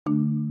You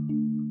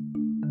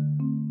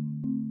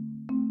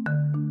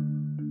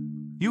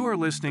are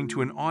listening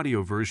to an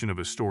audio version of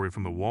a story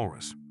from the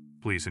Walrus.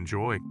 Please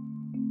enjoy.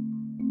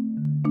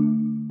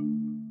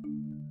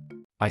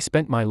 I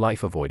spent my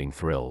life avoiding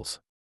thrills.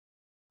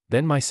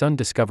 Then my son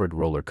discovered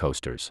roller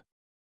coasters.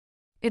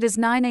 It is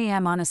 9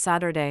 a.m. on a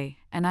Saturday,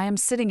 and I am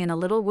sitting in a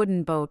little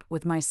wooden boat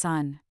with my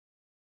son.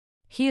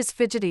 He is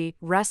fidgety,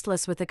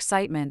 restless with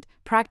excitement,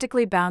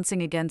 practically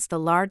bouncing against the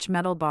large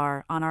metal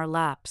bar on our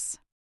laps.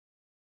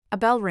 A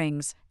bell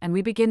rings, and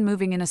we begin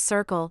moving in a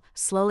circle,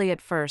 slowly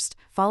at first,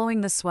 following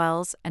the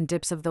swells and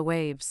dips of the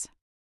waves.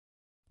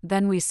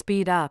 Then we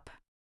speed up.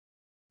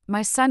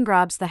 My son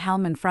grabs the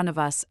helm in front of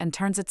us and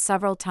turns it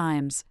several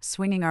times,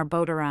 swinging our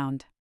boat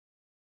around.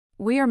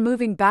 We are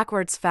moving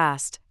backwards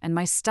fast, and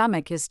my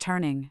stomach is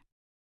turning.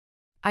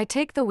 I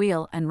take the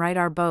wheel and right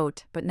our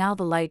boat, but now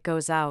the light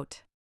goes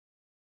out.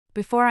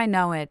 Before I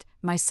know it,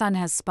 my son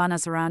has spun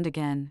us around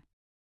again.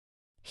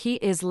 He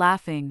is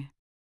laughing.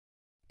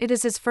 It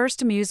is his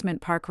first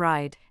amusement park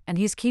ride, and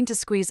he's keen to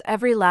squeeze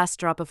every last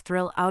drop of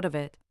thrill out of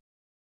it.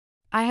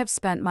 I have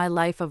spent my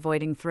life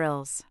avoiding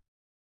thrills.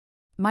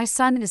 My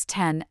son is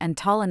 10 and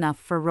tall enough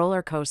for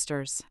roller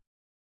coasters.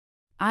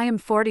 I am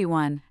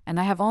 41, and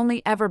I have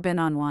only ever been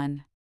on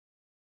one.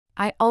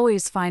 I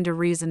always find a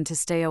reason to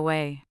stay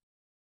away.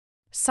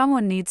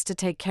 Someone needs to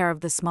take care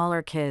of the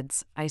smaller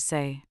kids, I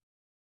say.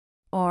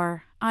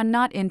 Or, I'm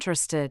not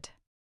interested.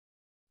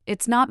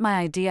 It's not my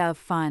idea of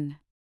fun.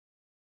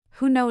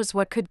 Who knows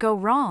what could go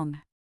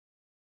wrong?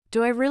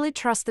 Do I really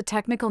trust the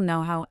technical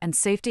know-how and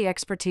safety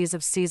expertise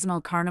of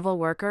seasonal carnival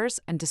workers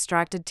and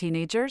distracted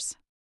teenagers?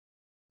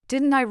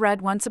 Didn't I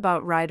read once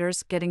about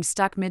riders getting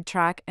stuck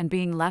mid-track and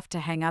being left to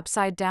hang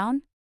upside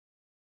down?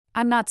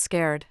 I'm not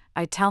scared,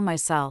 I tell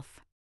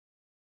myself.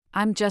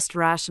 I'm just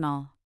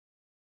rational.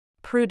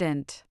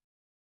 Prudent.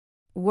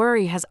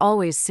 Worry has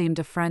always seemed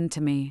a friend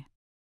to me.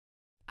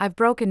 I've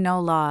broken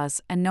no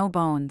laws and no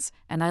bones,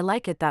 and I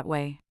like it that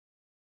way.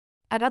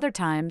 At other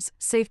times,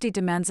 safety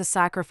demands a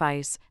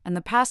sacrifice, and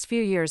the past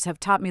few years have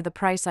taught me the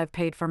price I've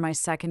paid for my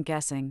second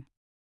guessing.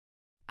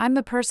 I'm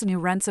the person who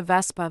rents a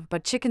Vespa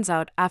but chickens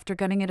out after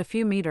gunning it a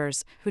few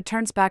meters, who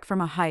turns back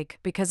from a hike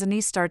because a knee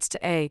starts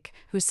to ache,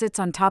 who sits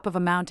on top of a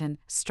mountain,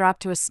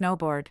 strapped to a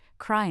snowboard,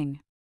 crying.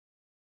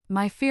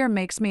 My fear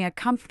makes me a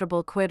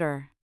comfortable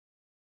quitter.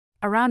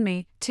 Around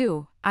me,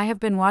 too, I have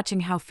been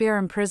watching how fear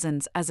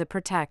imprisons as it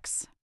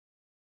protects.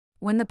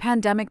 When the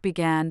pandemic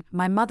began,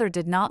 my mother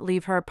did not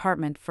leave her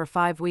apartment for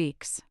 5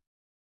 weeks.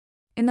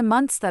 In the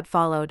months that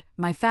followed,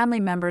 my family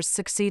members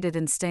succeeded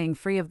in staying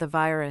free of the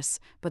virus,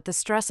 but the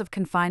stress of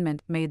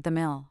confinement made them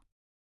ill.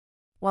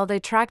 While they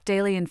tracked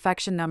daily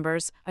infection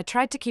numbers, I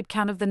tried to keep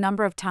count of the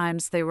number of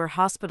times they were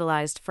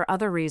hospitalized for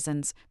other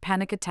reasons: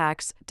 panic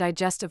attacks,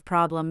 digestive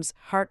problems,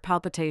 heart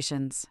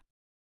palpitations.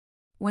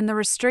 When the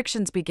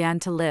restrictions began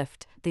to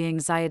lift, the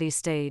anxiety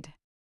stayed.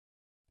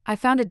 I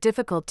found it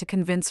difficult to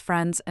convince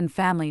friends and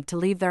family to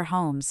leave their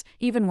homes,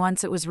 even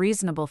once it was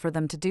reasonable for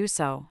them to do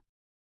so.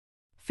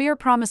 Fear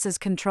promises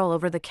control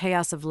over the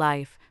chaos of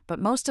life, but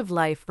most of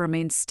life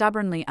remains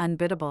stubbornly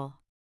unbiddable.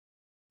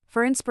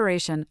 For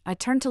inspiration, I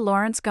turned to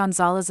Lawrence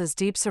Gonzalez's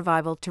Deep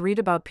Survival to read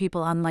about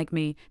people unlike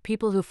me,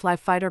 people who fly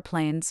fighter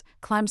planes,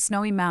 climb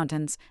snowy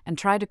mountains, and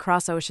try to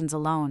cross oceans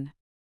alone.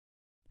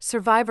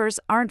 Survivors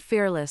aren't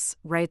fearless,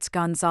 writes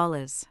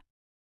Gonzalez.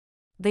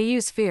 They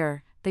use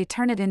fear, they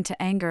turn it into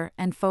anger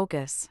and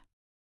focus.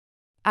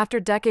 After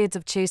decades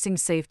of chasing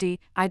safety,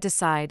 I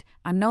decide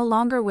I'm no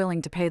longer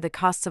willing to pay the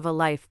costs of a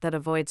life that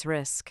avoids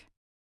risk.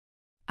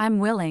 I'm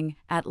willing,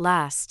 at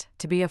last,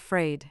 to be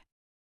afraid.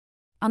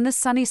 On this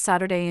sunny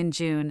Saturday in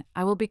June,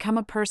 I will become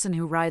a person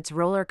who rides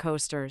roller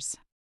coasters.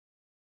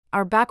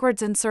 Our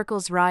backwards in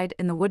circles ride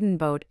in the wooden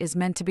boat is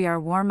meant to be our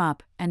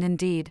warm-up, and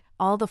indeed,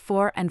 all the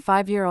 4- and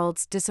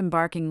 5-year-olds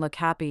disembarking look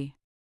happy.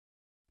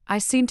 I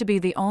seem to be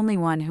the only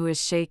one who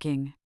is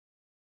shaking.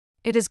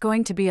 It is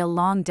going to be a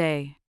long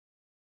day.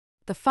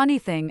 The funny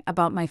thing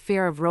about my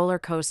fear of roller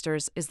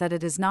coasters is that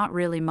it is not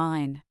really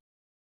mine.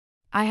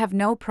 I have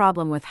no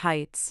problem with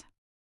heights.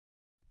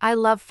 I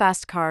love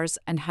fast cars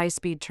and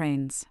high-speed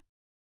trains.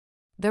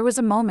 There was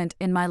a moment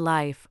in my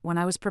life when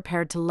I was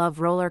prepared to love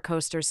roller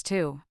coasters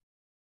too.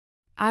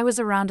 I was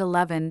around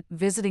 11,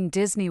 visiting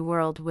Disney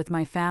World with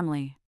my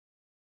family.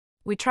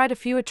 We tried a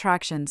few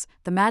attractions,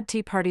 the Mad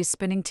Tea Party's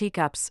spinning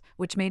teacups,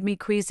 which made me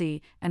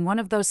queasy, and one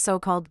of those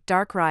so-called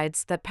dark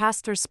rides that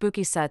passed through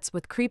spooky sets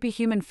with creepy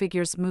human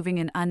figures moving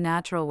in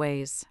unnatural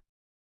ways.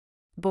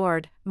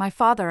 Bored, my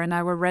father and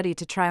I were ready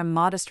to try a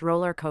modest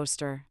roller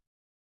coaster.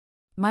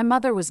 My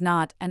mother was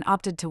not and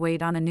opted to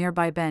wait on a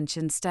nearby bench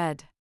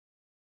instead.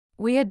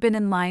 We had been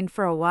in line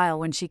for a while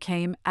when she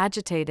came,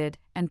 agitated,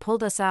 and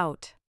pulled us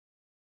out.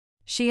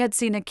 She had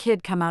seen a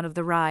kid come out of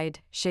the ride,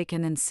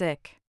 shaken and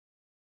sick.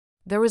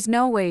 There was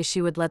no way she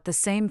would let the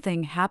same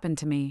thing happen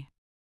to me.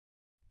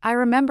 I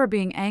remember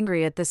being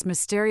angry at this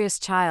mysterious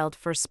child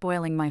for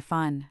spoiling my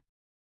fun.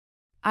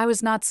 I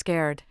was not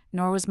scared,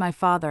 nor was my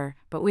father,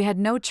 but we had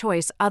no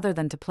choice other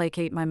than to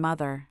placate my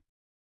mother.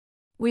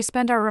 We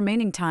spend our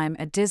remaining time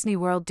at Disney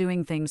World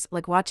doing things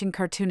like watching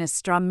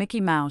cartoonists draw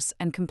Mickey Mouse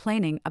and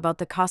complaining about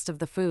the cost of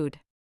the food.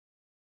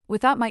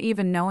 Without my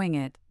even knowing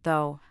it,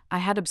 though, I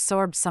had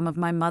absorbed some of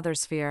my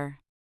mother's fear.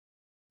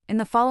 In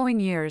the following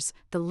years,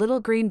 the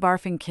little green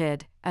barfing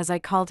kid, as I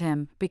called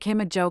him,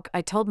 became a joke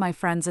I told my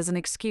friends as an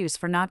excuse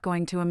for not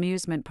going to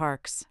amusement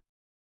parks.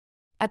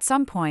 At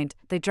some point,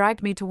 they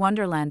dragged me to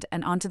Wonderland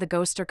and onto the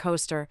Ghoster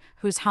coaster,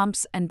 whose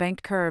humps and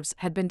banked curves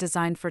had been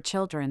designed for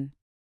children.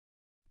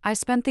 I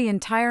spent the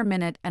entire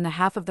minute and a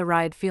half of the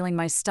ride feeling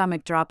my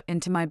stomach drop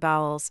into my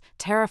bowels,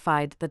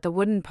 terrified that the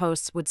wooden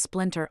posts would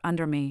splinter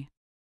under me.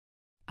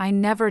 I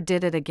never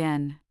did it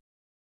again.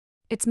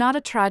 It's not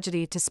a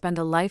tragedy to spend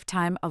a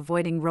lifetime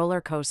avoiding roller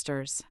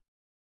coasters.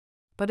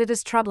 But it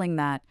is troubling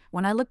that,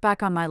 when I look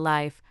back on my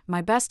life,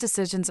 my best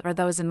decisions are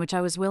those in which I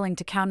was willing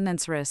to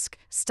countenance risk,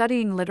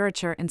 studying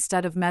literature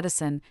instead of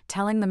medicine,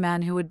 telling the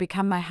man who would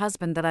become my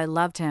husband that I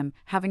loved him,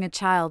 having a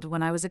child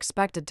when I was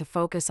expected to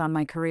focus on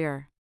my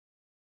career.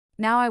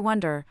 Now I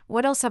wonder,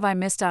 what else have I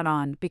missed out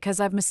on because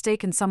I've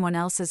mistaken someone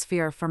else's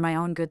fear for my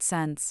own good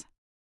sense?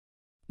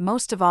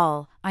 Most of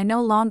all, I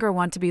no longer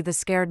want to be the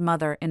scared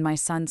mother in my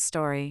son's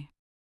story.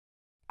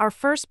 Our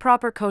first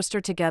proper coaster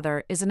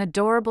together is an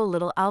adorable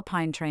little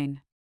alpine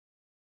train.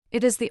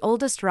 It is the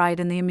oldest ride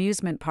in the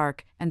amusement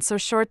park, and so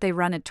short they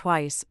run it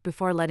twice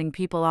before letting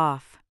people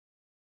off.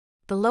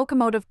 The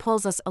locomotive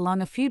pulls us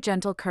along a few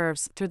gentle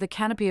curves through the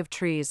canopy of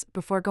trees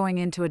before going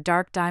into a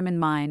dark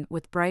diamond mine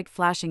with bright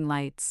flashing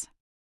lights.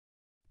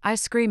 I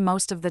scream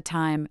most of the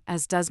time,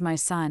 as does my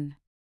son.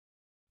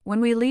 When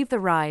we leave the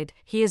ride,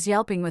 he is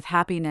yelping with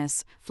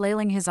happiness,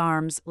 flailing his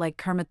arms like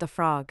Kermit the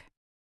Frog.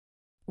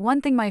 One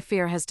thing my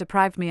fear has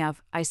deprived me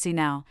of, I see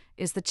now,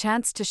 is the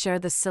chance to share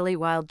this silly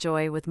wild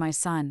joy with my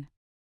son.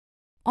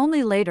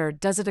 Only later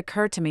does it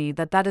occur to me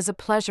that that is a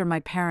pleasure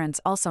my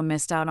parents also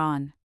missed out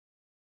on.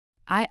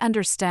 I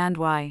understand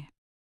why.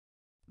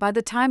 By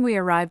the time we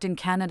arrived in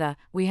Canada,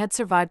 we had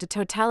survived a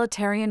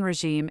totalitarian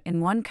regime in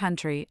one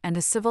country and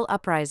a civil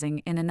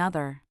uprising in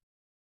another.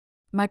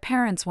 My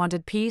parents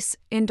wanted peace,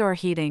 indoor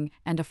heating,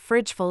 and a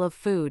fridge full of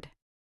food.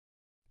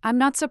 I'm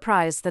not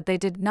surprised that they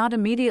did not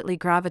immediately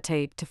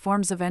gravitate to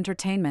forms of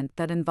entertainment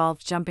that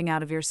involved jumping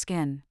out of your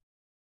skin.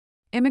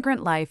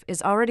 Immigrant life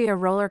is already a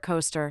roller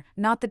coaster,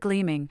 not the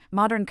gleaming,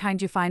 modern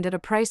kind you find at a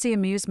pricey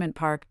amusement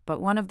park,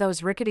 but one of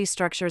those rickety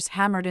structures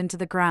hammered into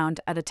the ground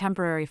at a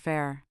temporary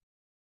fair.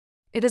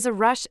 It is a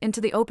rush into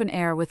the open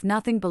air with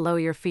nothing below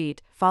your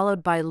feet,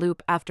 followed by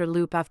loop after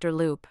loop after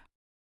loop.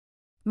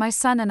 My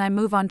son and I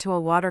move onto a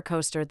water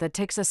coaster that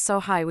takes us so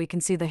high we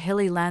can see the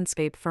hilly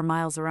landscape for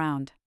miles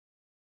around.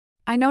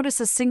 I notice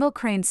a single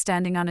crane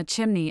standing on a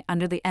chimney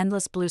under the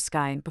endless blue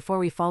sky before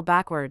we fall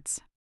backwards.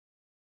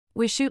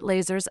 We shoot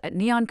lasers at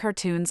neon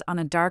cartoons on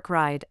a dark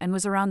ride and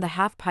whiz around the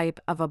half-pipe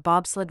of a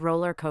bobsled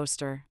roller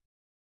coaster.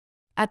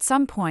 At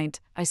some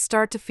point, I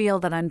start to feel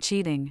that I'm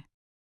cheating.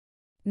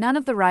 None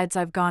of the rides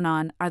I've gone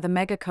on are the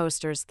mega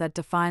coasters that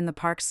define the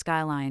park's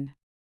skyline.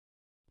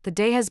 The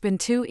day has been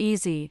too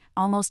easy,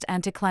 almost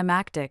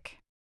anticlimactic.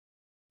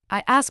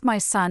 I ask my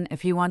son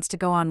if he wants to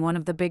go on one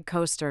of the big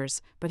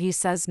coasters, but he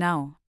says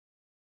no.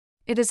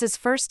 It is his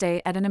first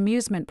day at an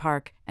amusement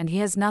park, and he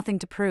has nothing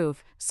to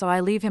prove, so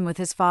I leave him with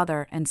his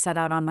father and set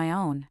out on my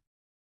own.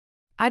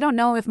 I don't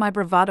know if my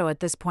bravado at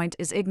this point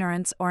is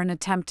ignorance or an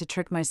attempt to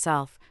trick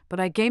myself, but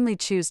I gamely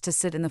choose to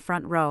sit in the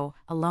front row,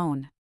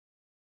 alone.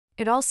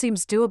 It all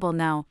seems doable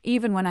now,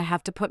 even when I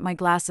have to put my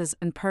glasses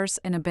and purse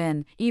in a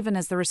bin, even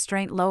as the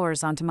restraint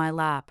lowers onto my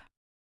lap.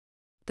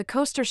 The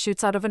coaster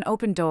shoots out of an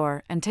open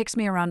door and takes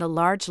me around a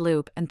large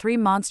loop and 3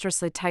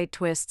 monstrously tight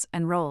twists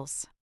and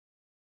rolls.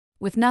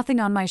 With nothing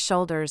on my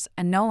shoulders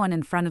and no one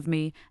in front of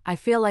me, I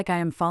feel like I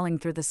am falling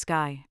through the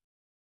sky.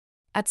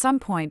 At some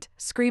point,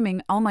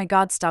 screaming, "Oh my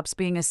God," stops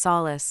being a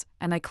solace,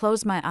 and I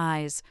close my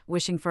eyes,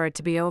 wishing for it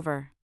to be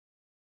over.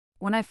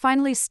 When I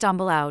finally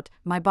stumble out,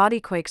 my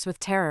body quakes with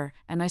terror,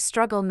 and I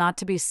struggle not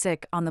to be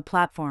sick on the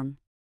platform.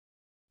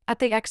 At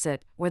the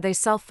exit, where they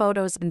sell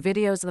photos and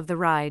videos of the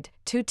ride,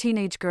 2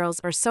 teenage girls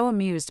are so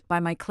amused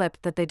by my clip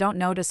that they don't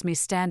notice me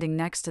standing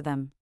next to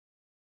them.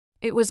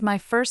 It was my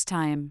first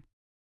time.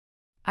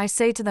 I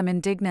say to them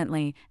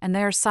indignantly, and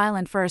they are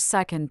silent for a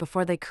second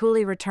before they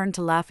coolly return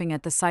to laughing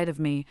at the sight of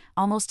me,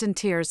 almost in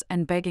tears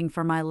and begging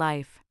for my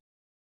life.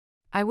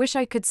 I wish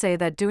I could say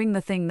that doing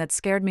the thing that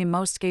scared me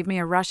most gave me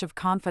a rush of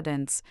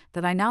confidence,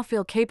 that I now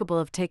feel capable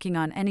of taking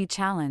on any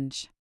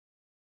challenge.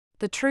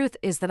 The truth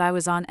is that I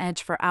was on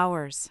edge for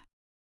hours.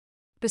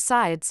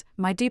 Besides,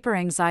 my deeper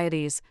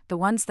anxieties, the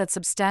ones that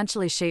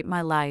substantially shape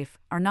my life,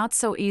 are not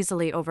so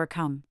easily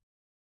overcome.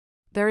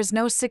 There is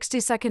no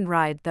 60-second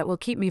ride that will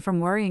keep me from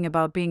worrying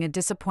about being a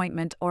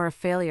disappointment or a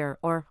failure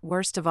or,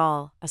 worst of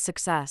all, a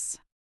success.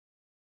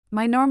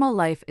 My normal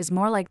life is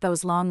more like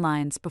those long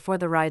lines before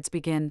the rides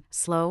begin,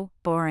 slow,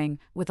 boring,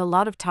 with a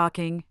lot of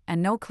talking,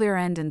 and no clear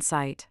end in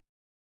sight.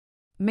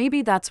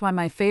 Maybe that's why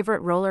my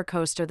favorite roller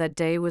coaster that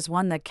day was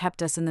one that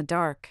kept us in the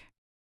dark.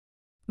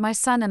 My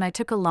son and I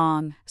took a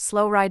long,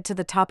 slow ride to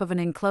the top of an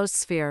enclosed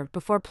sphere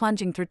before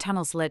plunging through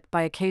tunnels lit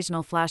by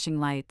occasional flashing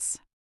lights.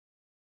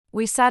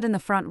 We sat in the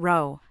front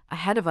row,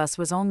 ahead of us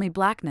was only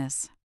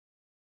blackness.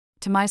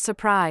 To my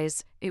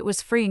surprise, it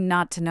was freeing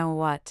not to know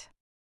what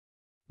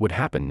would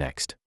happen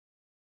next.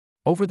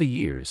 Over the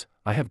years,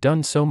 I have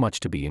done so much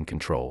to be in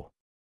control.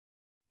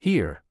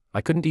 Here, I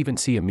couldn't even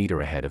see a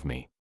meter ahead of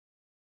me.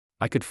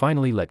 I could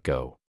finally let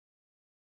go.